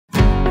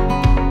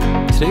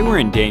Today we're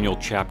in Daniel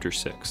chapter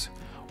 6,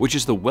 which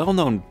is the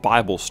well-known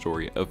Bible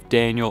story of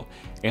Daniel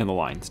and the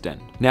lion's den.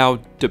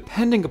 Now,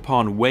 depending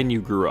upon when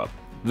you grew up,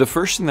 the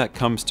first thing that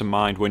comes to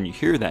mind when you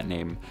hear that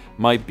name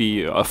might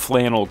be a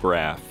flannel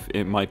graph,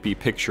 it might be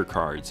picture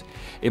cards,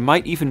 it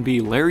might even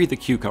be Larry the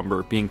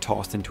Cucumber being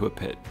tossed into a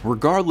pit.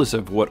 Regardless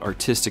of what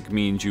artistic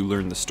means you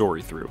learn the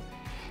story through,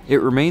 it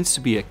remains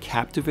to be a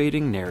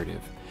captivating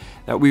narrative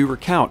that we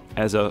recount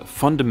as a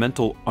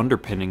fundamental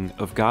underpinning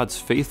of God's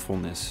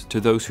faithfulness to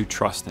those who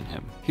trust in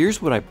Him.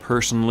 Here's what I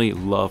personally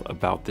love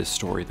about this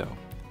story though.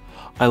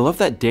 I love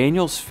that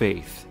Daniel's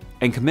faith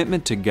and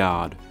commitment to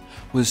God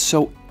was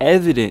so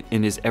evident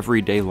in his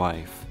everyday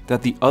life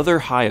that the other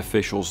high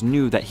officials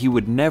knew that he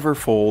would never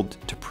fold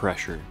to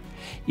pressure,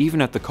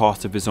 even at the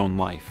cost of his own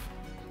life.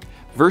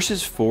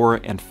 Verses 4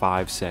 and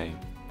 5 say,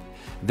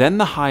 "Then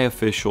the high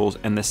officials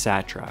and the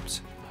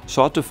satraps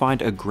sought to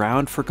find a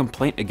ground for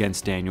complaint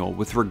against Daniel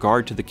with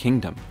regard to the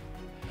kingdom,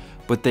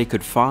 but they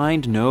could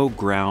find no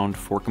ground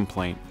for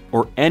complaint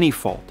or any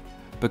fault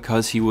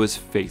because he was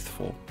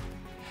faithful,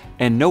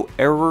 and no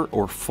error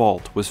or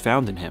fault was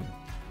found in him.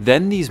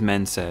 Then these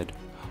men said,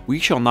 'We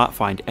shall not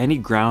find any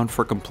ground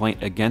for complaint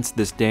against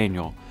this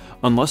Daniel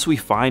unless we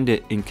find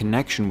it in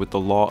connection with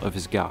the law of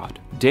his God.'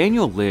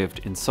 Daniel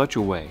lived in such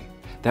a way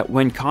that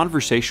when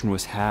conversation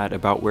was had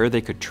about where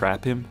they could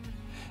trap him,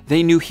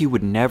 they knew he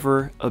would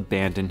never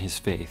abandon his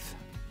faith.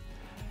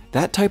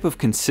 That type of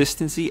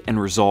consistency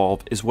and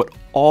resolve is what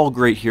all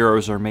great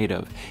heroes are made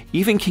of.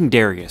 Even King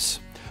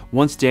Darius,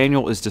 once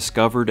Daniel is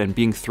discovered and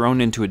being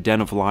thrown into a den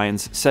of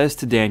lions, says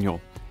to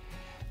Daniel,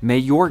 'May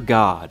your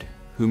God,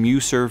 whom you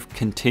serve,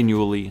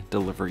 continually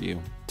deliver you.'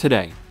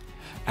 Today,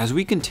 as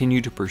we continue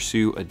to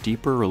pursue a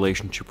deeper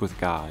relationship with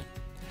God,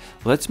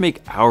 let's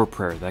make our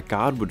prayer that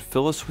God would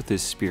fill us with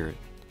His Spirit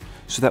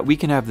so that we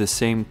can have the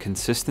same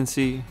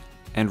consistency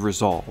and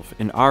resolve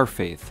in our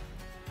faith,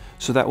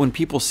 so that when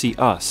people see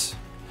us,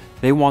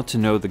 they want to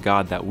know the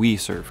God that we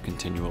serve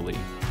continually.